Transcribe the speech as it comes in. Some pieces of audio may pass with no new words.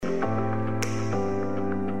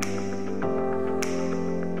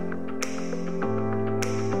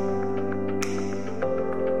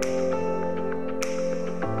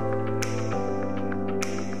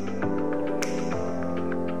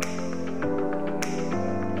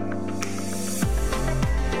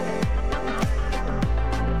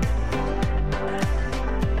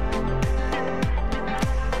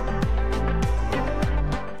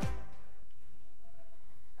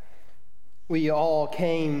We all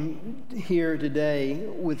came here today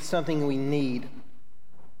with something we need.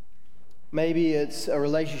 Maybe it's a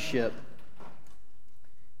relationship,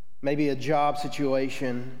 maybe a job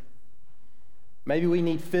situation, maybe we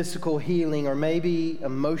need physical healing, or maybe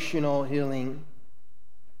emotional healing.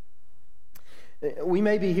 We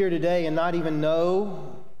may be here today and not even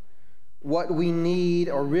know what we need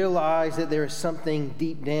or realize that there is something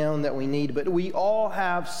deep down that we need, but we all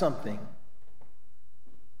have something.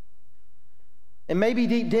 And maybe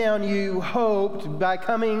deep down you hoped by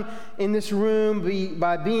coming in this room,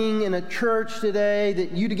 by being in a church today,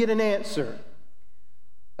 that you'd get an answer,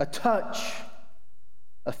 a touch,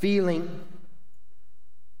 a feeling.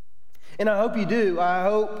 And I hope you do. I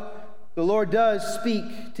hope the Lord does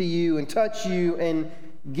speak to you and touch you and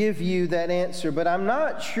give you that answer. But I'm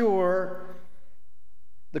not sure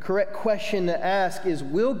the correct question to ask is,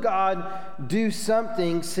 will God do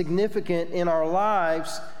something significant in our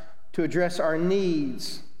lives to address our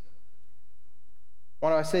needs?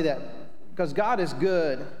 Why do I say that? Because God is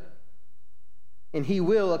good, and He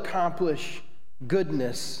will accomplish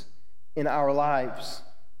goodness in our lives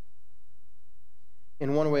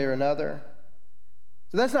in one way or another.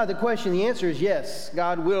 So that's not the question. The answer is yes,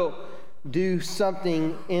 God will do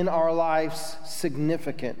something in our lives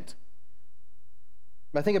significant.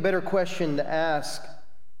 But I think a better question to ask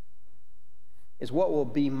is, what will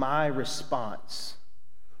be my response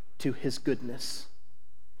to His goodness?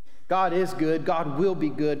 God is good. God will be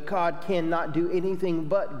good. God cannot do anything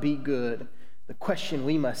but be good. The question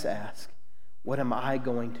we must ask, what am I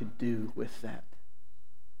going to do with that?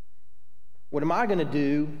 What am I going to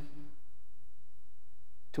do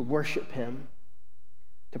to worship Him,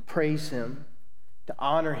 to praise Him, to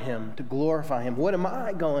honor Him, to glorify Him? What am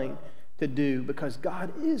I going to do? Because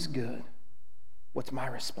God is good. What's my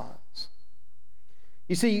response?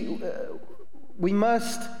 You see, we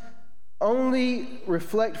must only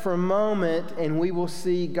reflect for a moment, and we will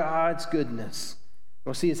see God's goodness.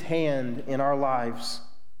 We'll see His hand in our lives.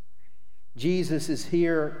 Jesus is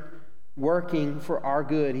here working for our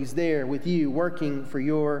good. He's there with you, working for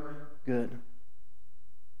your good.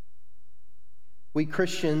 We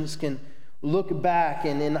Christians can look back,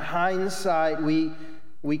 and in hindsight,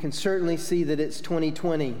 we can certainly see that it's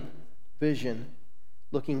 2020 vision,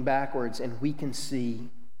 looking backwards, and we can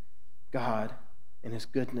see God and His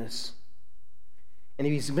goodness. And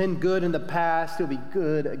if He's been good in the past, He'll be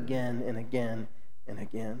good again and again and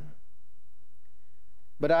again.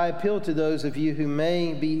 But I appeal to those of you who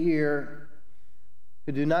may be here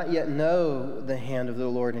who do not yet know the hand of the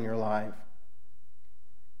Lord in your life.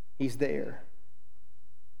 He's there.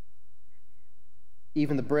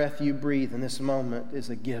 Even the breath you breathe in this moment is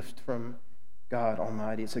a gift from God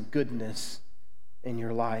Almighty. It's a goodness in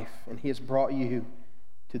your life, and He has brought you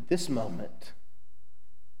to this moment.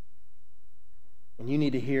 And you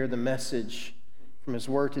need to hear the message from His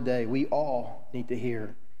Word today. We all need to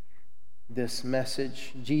hear this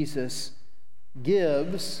message. Jesus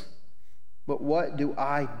gives, but what do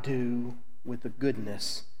I do with the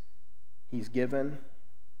goodness He's given?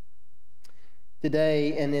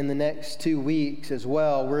 Today and in the next 2 weeks as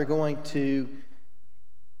well, we're going to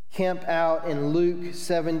camp out in Luke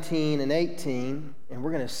 17 and 18, and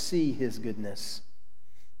we're going to see His goodness.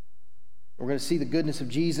 We're going to see the goodness of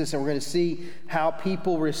Jesus, and we're going to see how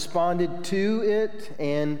people responded to it,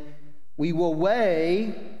 and we will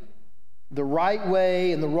weigh the right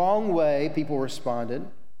way and the wrong way people responded.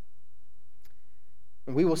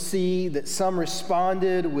 And we will see that some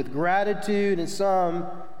responded with gratitude and some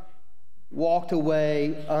walked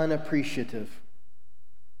away unappreciative.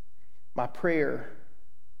 My prayer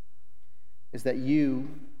is that you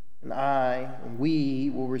and I and we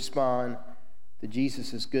will respond to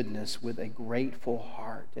Jesus' goodness with a grateful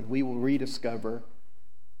heart, and we will rediscover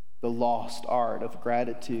the lost art of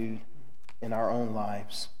gratitude in our own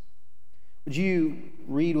lives. Would you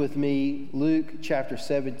read with me Luke chapter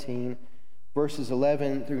 17, verses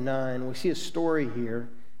 11 through 9? We see a story here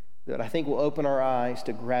that I think will open our eyes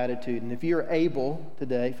to gratitude. And if you're able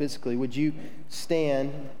today, physically, would you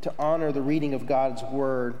stand to honor the reading of God's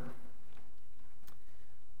Word?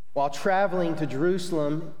 While traveling to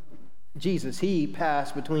Jerusalem, Jesus, He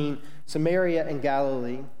passed between Samaria and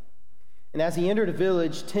Galilee. And as He entered a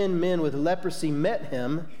village, 10 men with leprosy met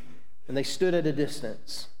Him, and they stood at a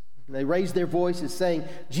distance. And they raised their voices, saying,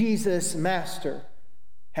 "Jesus, Master,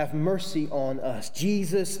 have mercy on us.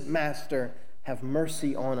 Jesus, Master, have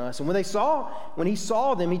mercy on us." And when He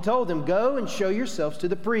saw them, He told them, "Go and show yourselves to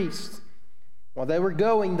the priests." While they were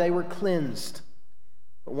going, they were cleansed.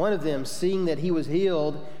 But one of them, seeing that he was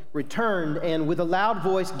healed, returned and with a loud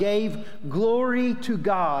voice gave glory to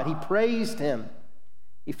God. He praised Him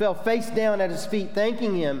He fell face down at his feet,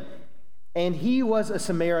 thanking him, and he was a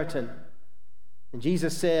Samaritan. And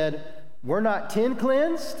Jesus said, "Were not 10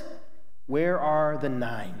 cleansed? Where are the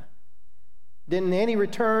 9? Didn't any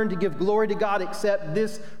return to give glory to God except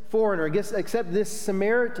this foreigner, except this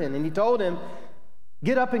Samaritan?" And he told him,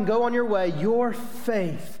 "Get up and go on your way. Your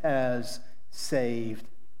faith has saved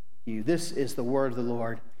you." This is the word of the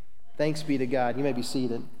Lord. Thanks be to God. You may be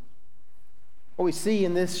seated. What we see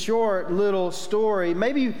in this short little story,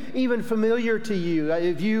 maybe even familiar to you.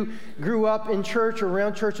 If you grew up in church or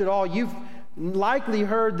around church at all, you've likely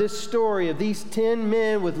heard this story of these 10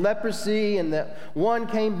 men with leprosy, and that one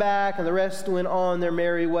came back and the rest went on their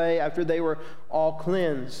merry way after they were all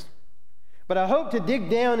cleansed. But I hope to dig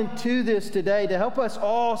down into this today to help us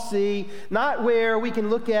all see, not where we can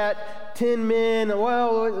look at 10 men,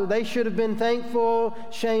 well, they should have been thankful,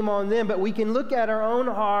 shame on them, but we can look at our own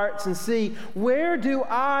hearts and see, where do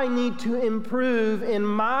I need to improve in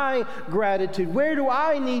my gratitude? Where do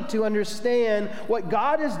I need to understand what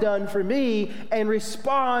God has done for me and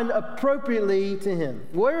respond appropriately to Him?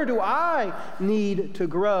 Where do I need to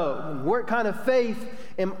grow? What kind of faith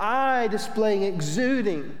am I displaying,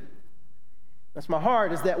 exuding? That's my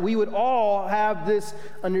heart, is that we would all have this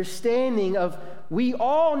understanding of we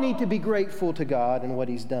all need to be grateful to God and what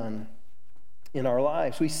He's done in our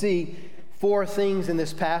lives. We see 4 things in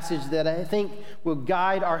this passage that I think will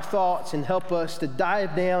guide our thoughts and help us to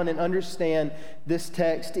dive down and understand this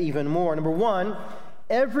text even more. Number 1,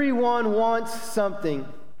 everyone wants something.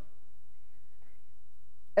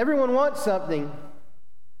 Everyone wants something.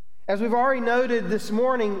 As we've already noted this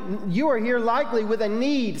morning, you are here likely with a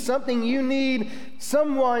need, something you need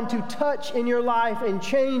someone to touch in your life and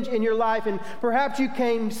change in your life, and perhaps you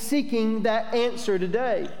came seeking that answer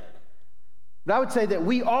today. But I would say that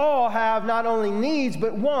we all have not only needs,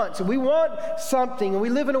 but wants. We want something, and we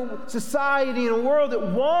live in a society, in a world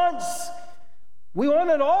that wants. We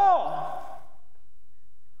want it all.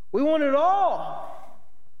 We want it all.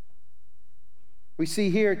 We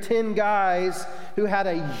see here 10 guys who had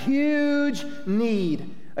a huge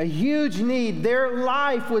need. A huge need. Their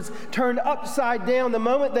life was turned upside down the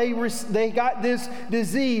moment they got this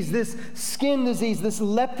disease, this skin disease, this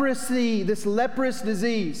leprosy, this leprous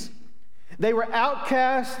disease. They were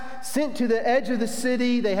outcast, sent to the edge of the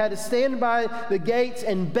city. They had to stand by the gates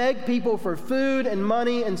and beg people for food and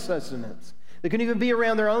money and sustenance. They couldn't even be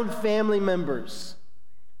around their own family members.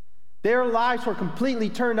 Their lives were completely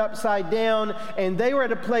turned upside down, and they were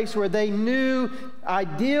at a place where they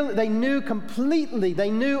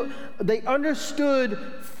understood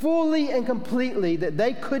fully and completely that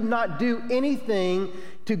they could not do anything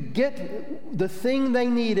to get the thing they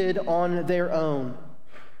needed on their own.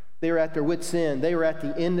 They were at their wits' end. They were at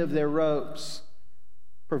the end of their ropes,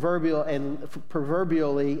 proverbially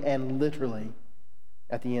and literally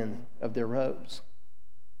at the end of their ropes.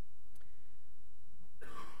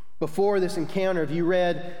 Before this encounter, if you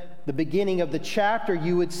read the beginning of the chapter,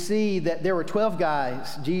 you would see that there were 12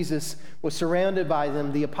 guys. Jesus was surrounded by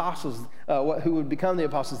them, the apostles, who would become the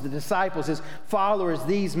apostles, the disciples, His followers,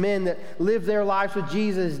 these men that lived their lives with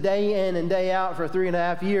Jesus day in and day out for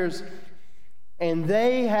 3.5 years. And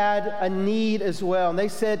they had a need as well. And they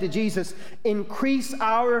said to Jesus, "Increase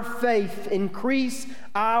our faith, increase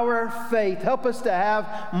our faith. Help us to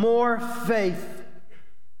have more faith."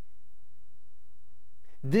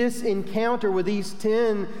 This encounter with these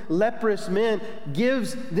 10 leprous men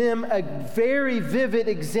gives them a very vivid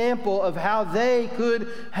example of how they could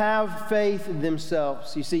have faith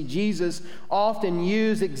themselves. You see, Jesus often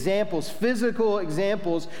used examples, physical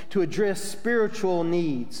examples, to address spiritual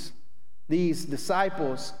needs. These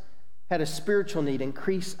disciples had a spiritual need.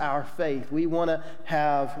 Increase our faith. We want to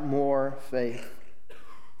have more faith.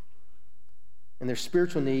 And their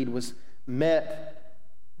spiritual need was met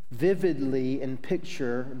vividly in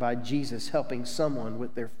picture by Jesus helping someone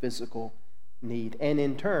with their physical need, and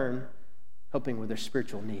in turn helping with their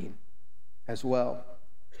spiritual need as well.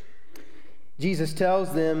 Jesus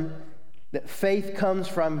tells them that faith comes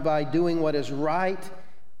by doing what is right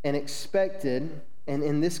and expected, and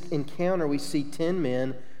in this encounter we see 10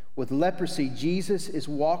 men with leprosy. Jesus is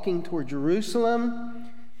walking toward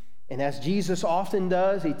Jerusalem, and as Jesus often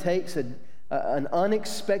does, He takes an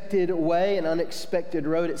unexpected way, an unexpected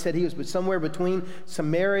road. It said He was somewhere between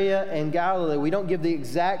Samaria and Galilee. We don't give the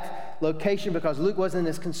exact location because Luke wasn't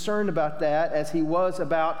as concerned about that as he was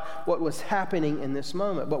about what was happening in this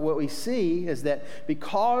moment. But what we see is that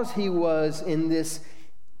because He was in this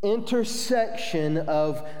intersection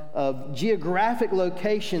of geographic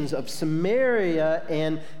locations of Samaria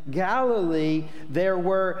and Galilee, there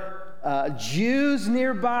were Jews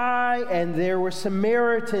nearby and there were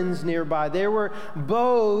Samaritans nearby. They were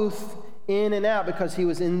both in and out because he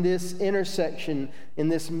was in this intersection, in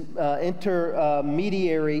this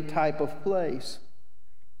intermediary type of place.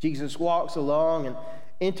 Jesus walks along and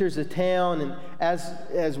enters a town, and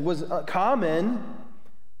as was common,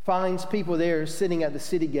 finds people there sitting at the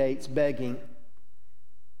city gates begging.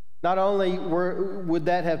 Not only would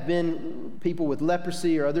that have been people with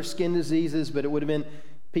leprosy or other skin diseases, but it would have been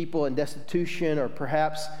people in destitution or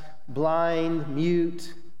perhaps blind,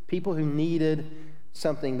 mute, people who needed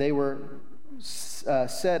something. They were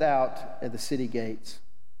set out at the city gates.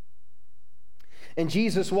 And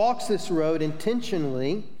Jesus walks this road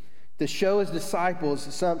intentionally to show his disciples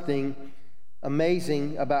something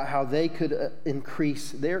amazing about how they could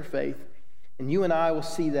increase their faith. And you and I will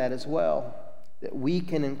see that as well, that we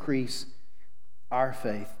can increase our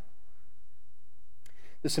faith.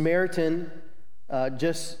 The Samaritan,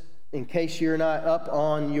 just in case you're not up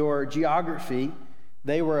on your geography,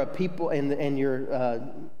 they were a people and your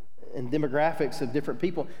and demographics of different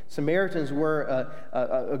people. Samaritans were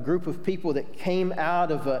a group of people that came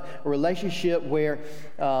out of a relationship where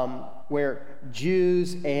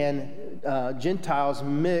Jews and Gentiles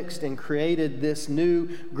mixed and created this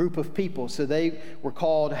new group of people. So they were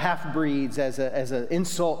called half-breeds as an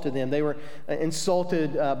insult to them. They were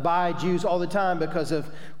insulted by Jews all the time because of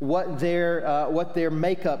what their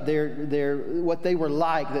makeup, what they were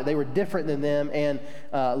like, that they were different than them and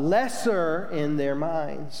lesser in their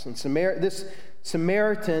minds. And this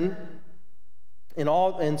Samaritan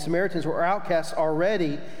and Samaritans were outcasts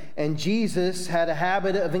already, and Jesus had a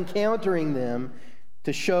habit of encountering them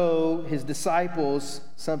to show his disciples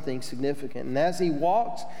something significant. And as he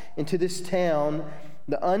walks into this town,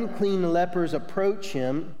 the unclean lepers approach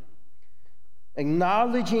him,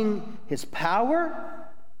 acknowledging his power,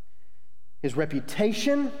 his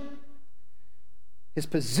reputation, his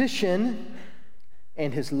position,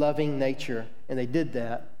 and his loving nature. And they did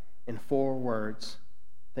that in 4 words.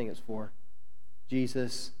 I think it's 4.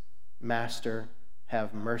 Jesus, Master,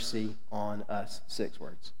 have mercy on us. 6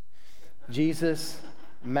 words. Jesus,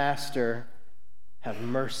 Master, have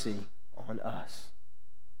mercy on us.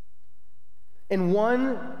 In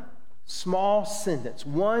one small sentence,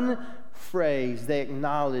 one phrase, they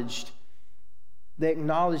acknowledged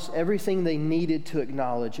everything they needed to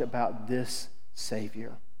acknowledge about this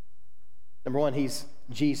Savior. Number one, he's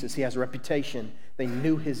Jesus. He has a reputation. They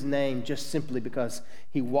knew his name just simply because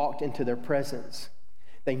he walked into their presence.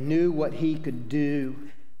 They knew what he could do.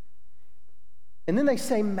 And then they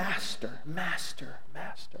say, Master, Master,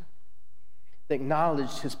 Master. They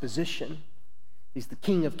acknowledged his position. He's the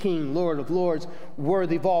King of Kings, Lord of Lords,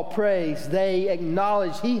 worthy of all praise. They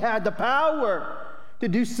acknowledged he had the power to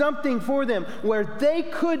do something for them. Where they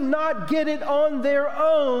could not get it on their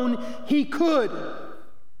own, he could.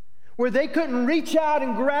 Where they couldn't reach out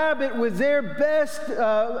and grab it with their best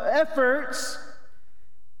efforts,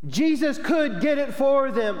 Jesus could get it for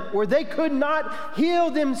them. Where they could not heal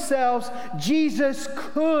themselves, Jesus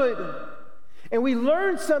could. And we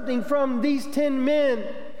learned something from these 10 men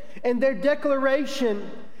and their declaration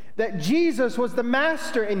that Jesus was the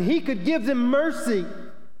Master and he could give them mercy.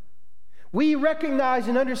 We recognize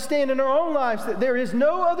and understand in our own lives that there is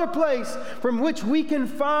no other place from which we can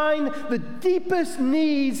find the deepest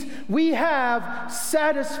needs we have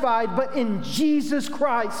satisfied but in Jesus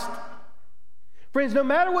Christ. Friends, no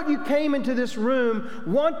matter what you came into this room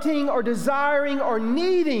wanting or desiring or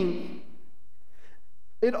needing,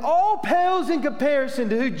 it all pales in comparison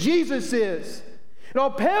to who Jesus is. It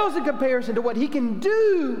all pales in comparison to what he can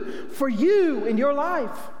do for you in your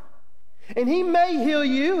life. And he may heal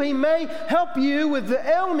you, he may help you with the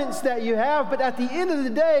ailments that you have, but at the end of the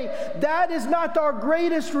day, that is not our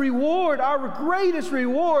greatest reward. Our greatest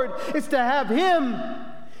reward is to have him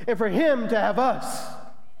and for him to have us.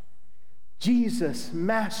 Jesus,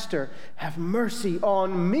 Master, have mercy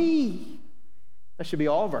on me. That should be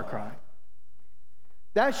all of our cry.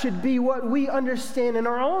 That should be what we understand in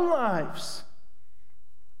our own lives.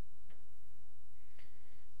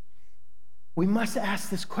 We must ask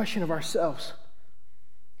this question of ourselves.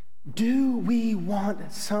 Do we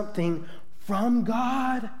want something from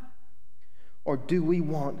God, or do we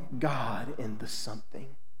want God in the something?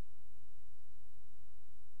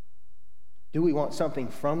 Do we want something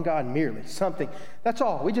from God merely? Something. That's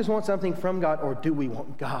all. We just want something from God, or do we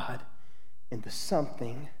want God in the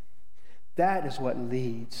something? That is what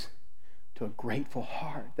leads to a grateful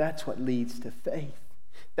heart. That's what leads to faith.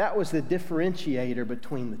 That was the differentiator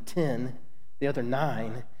between the 10, the other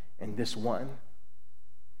 9, and this one.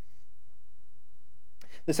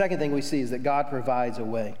 The second thing we see is that God provides a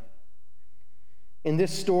way. In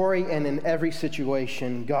this story and in every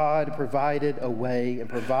situation, God provided a way and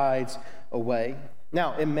provides a way.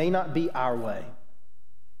 Now, it may not be our way.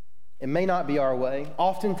 It may not be our way.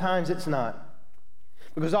 Oftentimes it's not.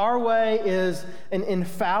 Because our way is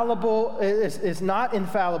is not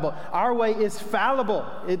infallible. Our way is fallible.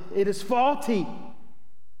 It is faulty.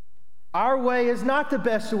 Our way is not the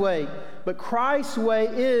best way, but Christ's way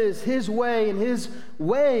is His way, and His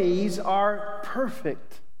ways are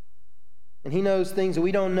perfect. And He knows things that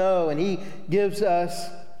we don't know, and He gives us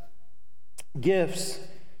gifts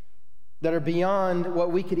that are beyond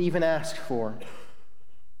what we could even ask for.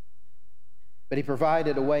 But He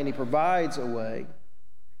provided a way, and He provides a way.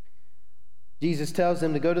 Jesus tells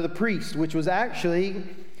them to go to the priest, which was actually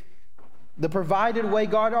the provided way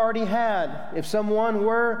God already had. If someone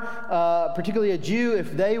were, particularly a Jew,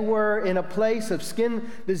 if they were in a place of skin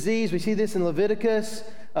disease, we see this in Leviticus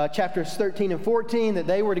chapters 13 and 14, that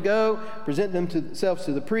they were to go, present themselves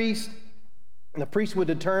to the priest, and the priest would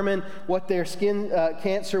determine what their skin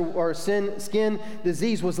cancer or skin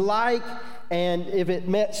disease was like, and if it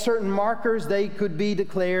met certain markers, they could be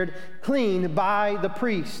declared clean by the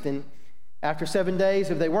priest. And after 7 days,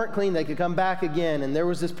 if they weren't clean, they could come back again. And there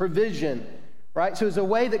was this provision, right? So it was a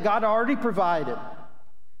way that God already provided.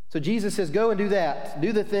 So Jesus says, go and do that.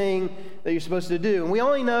 Do the thing that you're supposed to do. And we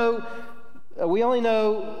only know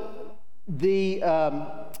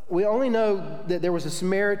that there was a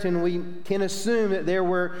Samaritan. We can assume that there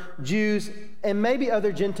were Jews and maybe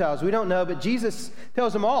other Gentiles. We don't know, but Jesus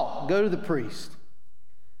tells them all, go to the priest.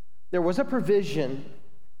 There was a provision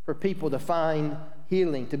for people to find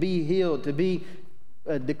healing, to be healed, to be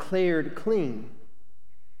declared clean.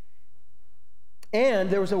 And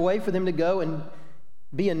there was a way for them to go and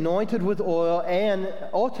be anointed with oil, and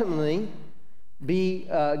ultimately be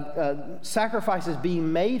sacrifices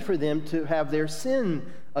being made for them to have their sin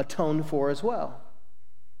atoned for as well.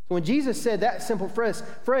 So when Jesus said that simple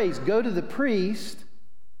phrase, go to the priest,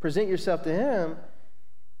 present yourself to him,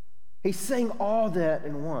 He's saying all that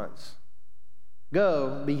in once.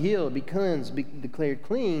 Go, be healed, be cleansed, be declared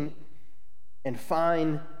clean, and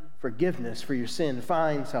find forgiveness for your sin,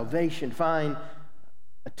 find salvation, find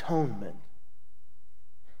atonement.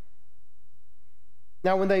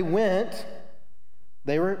 Now, when they went,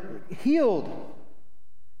 they were healed.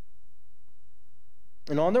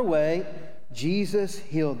 And on their way, Jesus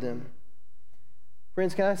healed them.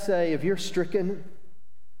 Friends, can I say, if you're stricken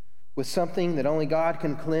with something that only God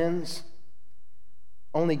can cleanse,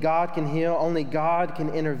 only God can heal, only God can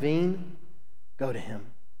intervene, go to Him.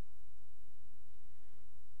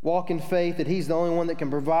 Walk in faith that He's the only one that can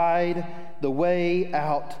provide the way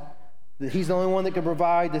out, that He's the only one that can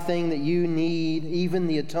provide the thing that you need. Even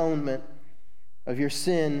the atonement of your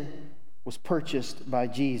sin was purchased by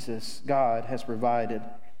Jesus. God has provided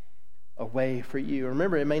a way for you.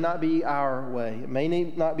 Remember, it may not be our way. It may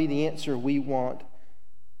not be the answer we want,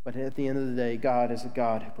 but at the end of the day, God is a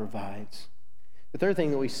God who provides. The third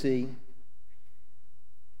thing that we see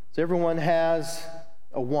is everyone has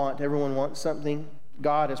a want. Everyone wants something.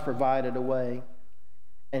 God has provided a way.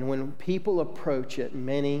 And when people approach it,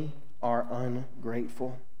 many are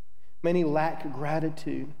ungrateful. Many lack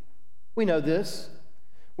gratitude. We know this.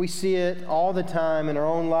 We see it all the time in our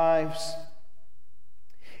own lives.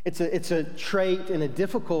 It's a trait and a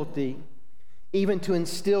difficulty even to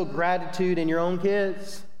instill gratitude in your own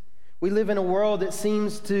kids. We live in a world that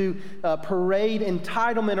seems to parade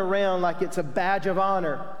entitlement around like it's a badge of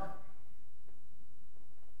honor.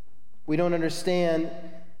 We don't understand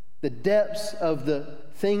the depths of the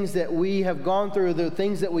things that we have gone through, the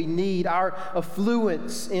things that we need. Our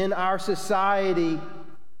affluence in our society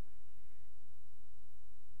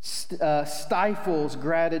stifles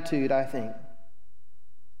gratitude, I think.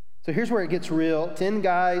 So here's where it gets real. 10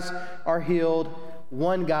 guys are healed.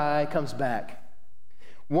 1 guy comes back.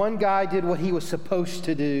 1 guy did what he was supposed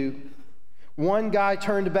to do. 1 guy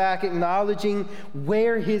turned back, acknowledging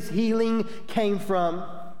where his healing came from.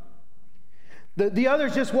 The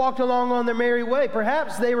others just walked along on their merry way.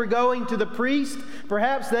 Perhaps they were going to the priest.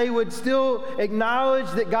 Perhaps they would still acknowledge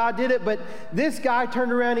that God did it. But this guy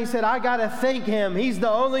turned around and he said, I got to thank Him. He's the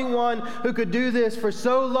only one who could do this. For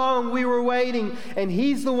so long we were waiting, and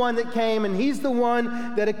He's the one that came, and He's the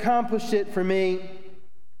one that accomplished it for me.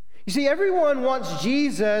 You see, everyone wants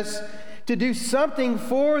Jesus to do something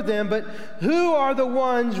for them, but who are the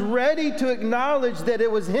ones ready to acknowledge that it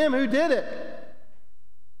was Him who did it?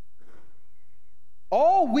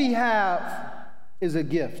 All we have is a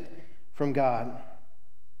gift from God.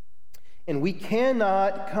 And we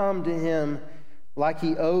cannot come to Him like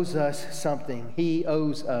He owes us something. He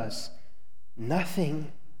owes us nothing.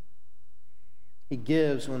 He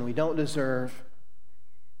gives when we don't deserve.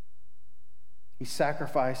 He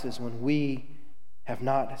sacrifices when we have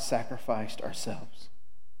not sacrificed ourselves.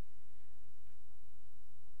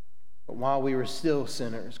 But while we were still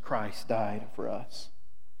sinners, Christ died for us.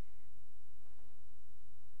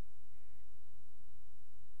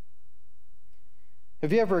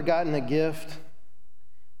 Have you ever gotten a gift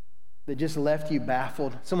that just left you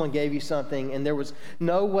baffled? Someone gave you something and there was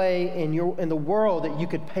no way in the world that you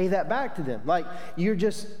could pay that back to them. Like you're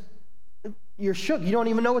shook. You don't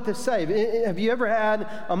even know what to say. Have you ever had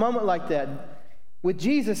a moment like that? With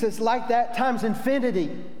Jesus, it's like that times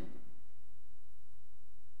infinity.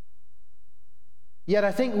 Yet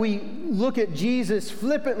I think we look at Jesus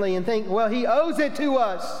flippantly and think, well, he owes it to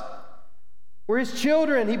us. We're his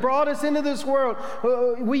children. He brought us into this world.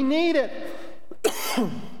 We need it.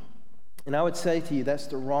 And I would say to you, that's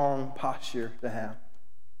the wrong posture to have.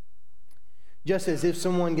 Just as if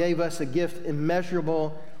someone gave us a gift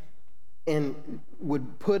immeasurable and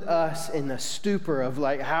would put us in a stupor of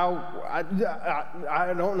like, I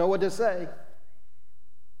don't know what to say.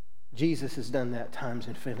 Jesus has done that times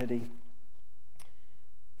infinity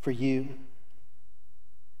for you.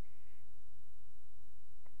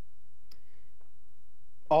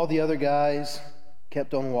 All the other guys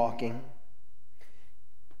kept on walking.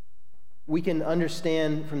 We can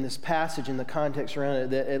understand from this passage and the context around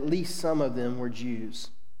it that at least some of them were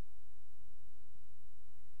Jews.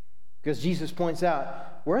 Because Jesus points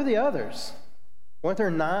out, where are the others? Weren't there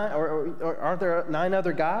 9, or aren't there 9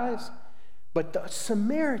 other guys? But the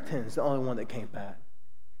Samaritan's the only one that came back.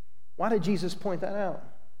 Why did Jesus point that out?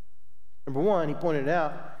 Number one, he pointed it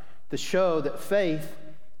out to show that faith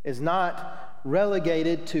is not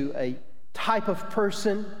relegated to a type of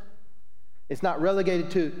person. It's not relegated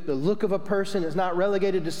to the look of a person. It's not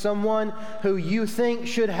relegated to someone who you think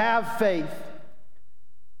should have faith.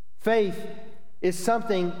 Faith is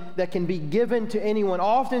something that can be given to anyone.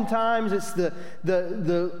 Oftentimes, it's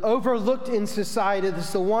the overlooked in society.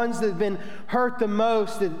 It's the ones that have been hurt the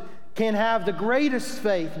most that can have the greatest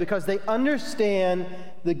faith because they understand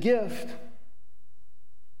the gift.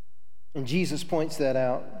 And Jesus points that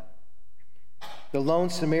out. The lone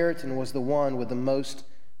Samaritan was the one with the most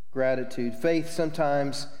gratitude. Faith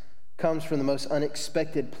sometimes comes from the most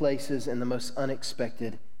unexpected places and the most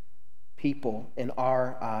unexpected people in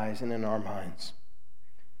our eyes and in our minds.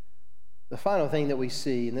 The final thing that we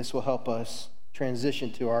see, and this will help us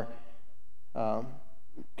transition to our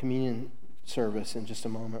communion service in just a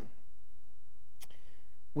moment.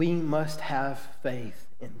 We must have faith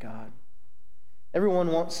in God.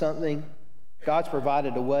 Everyone wants something. God's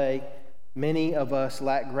provided a way. Many of us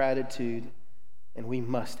lack gratitude, and we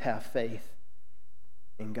must have faith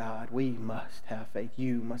in God. We must have faith.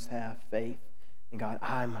 You must have faith in God.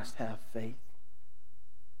 I must have faith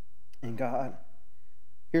in God.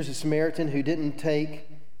 Here's a Samaritan who didn't take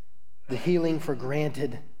the healing for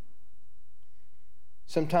granted.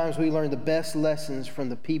 Sometimes we learn the best lessons from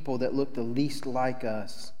the people that look the least like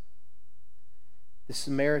us. The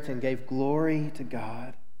Samaritan gave glory to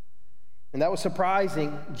God. And that was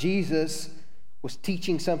surprising. Jesus was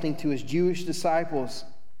teaching something to his Jewish disciples.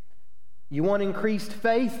 You want increased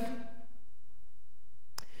faith?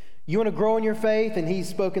 You want to grow in your faith? And he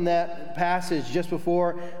spoke in that passage just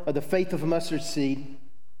before of the faith of a mustard seed.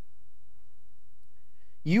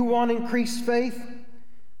 You want increased faith?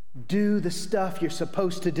 Do the stuff you're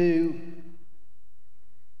supposed to do.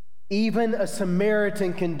 Even a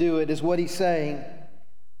Samaritan can do it, is what he's saying.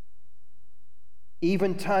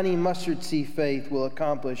 Even tiny mustard seed faith will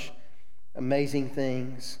accomplish amazing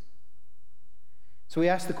things. So we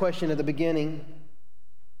asked the question at the beginning,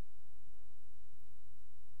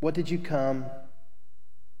 what did you come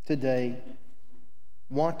today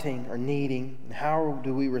wanting or needing? And how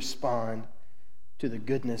do we respond to the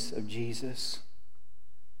goodness of Jesus?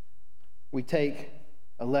 We take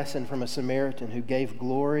a lesson from a Samaritan who gave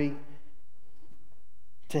glory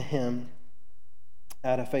to him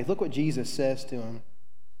out of faith. Look what Jesus says to him.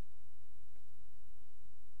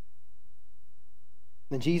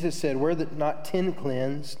 Then Jesus said, were not 10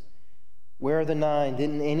 cleansed? Where are the 9?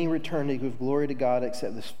 Didn't any return to give glory to God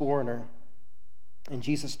except this foreigner? And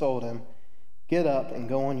Jesus told him, get up and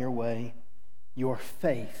go on your way. Your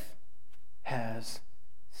faith has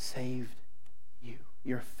saved you.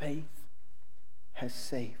 Your faith has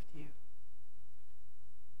saved you.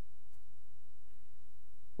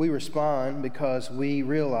 We respond because we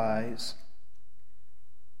realize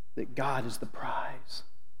that God is the prize.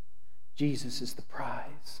 Jesus is the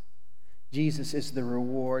prize. Jesus is the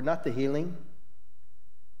reward, not the healing.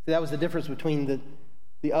 See, that was the difference between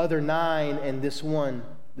the other 9 and this one.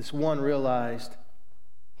 This one realized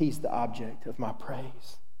he's the object of my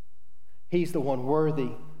praise. He's the one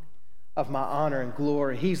worthy of my honor and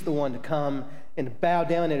glory. He's the one to come and bow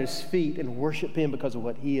down at his feet and worship him because of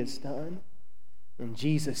what he has done. And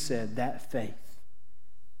Jesus said that faith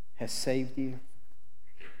has saved you.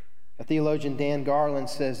 A theologian, Dan Garland,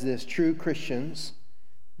 says this: true Christians,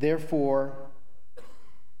 therefore,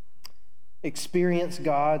 experience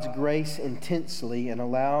God's grace intensely and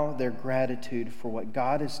allow their gratitude for what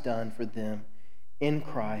God has done for them in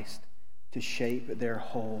Christ to shape their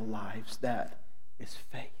whole lives. That is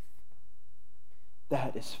faith.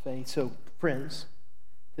 That is faith. So, friends,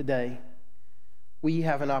 today we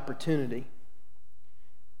have an opportunity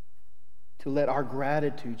to let our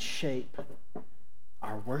gratitude shape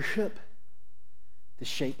our worship, to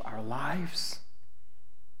shape our lives,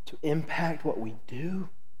 to impact what we do,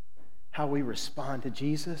 how we respond to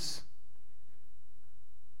Jesus.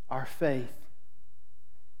 Our faith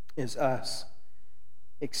is us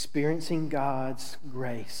experiencing God's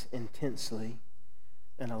grace intensely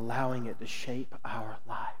and allowing it to shape our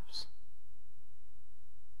lives.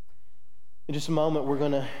 In just a moment, we're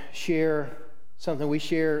going to share something we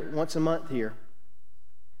share once a month here.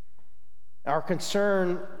 Our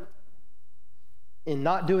concern in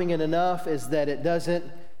not doing it enough is that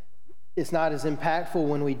it's not as impactful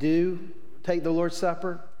when we do take the Lord's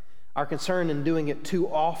Supper. Our concern in doing it too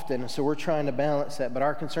often, so we're trying to balance that, but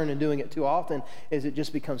our concern in doing it too often is it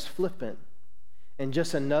just becomes flippant and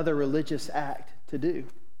just another religious act to do.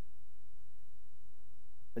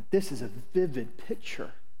 But this is a vivid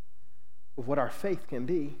picture of what our faith can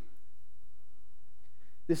be.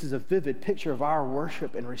 This is a vivid picture of our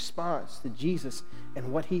worship and response to Jesus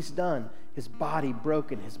and what he's done, his body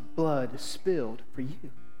broken, his blood spilled for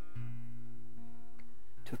you,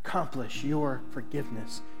 to accomplish your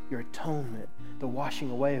forgiveness, your atonement, the washing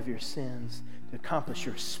away of your sins, to accomplish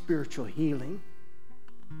your spiritual healing.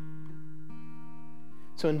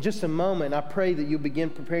 So in just a moment, I pray that you begin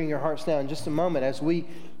preparing your hearts now. In just a moment, as we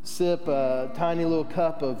sip a tiny little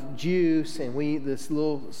cup of juice and we eat this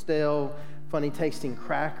little stale, funny tasting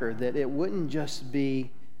cracker, that it wouldn't just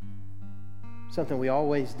be something we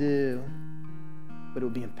always do, but it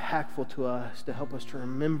would be impactful to us to help us to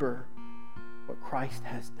remember what Christ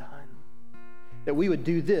has done. That we would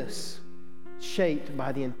do this shaped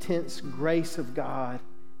by the intense grace of God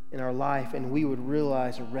in our life, and we would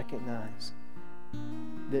realize and recognize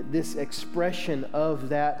that this expression of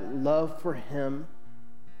that love for him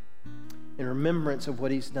in remembrance of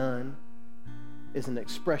what he's done is an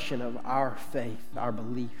expression of our faith, our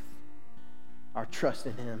belief, our trust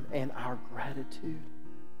in him, and our gratitude.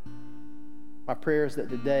 My prayer is that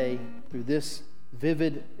today, through this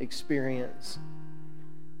vivid experience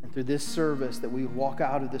and through this service, that we would walk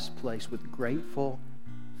out of this place with grateful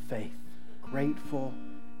faith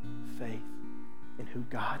in who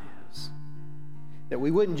God is. That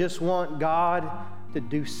we wouldn't just want God to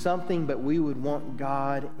do something, but we would want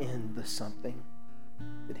God in the something.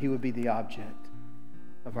 That he would be the object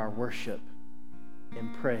of our worship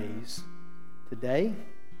and praise today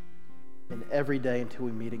and every day until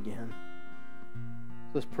we meet again.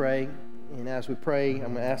 Let's pray. And as we pray,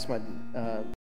 I'm going to ask my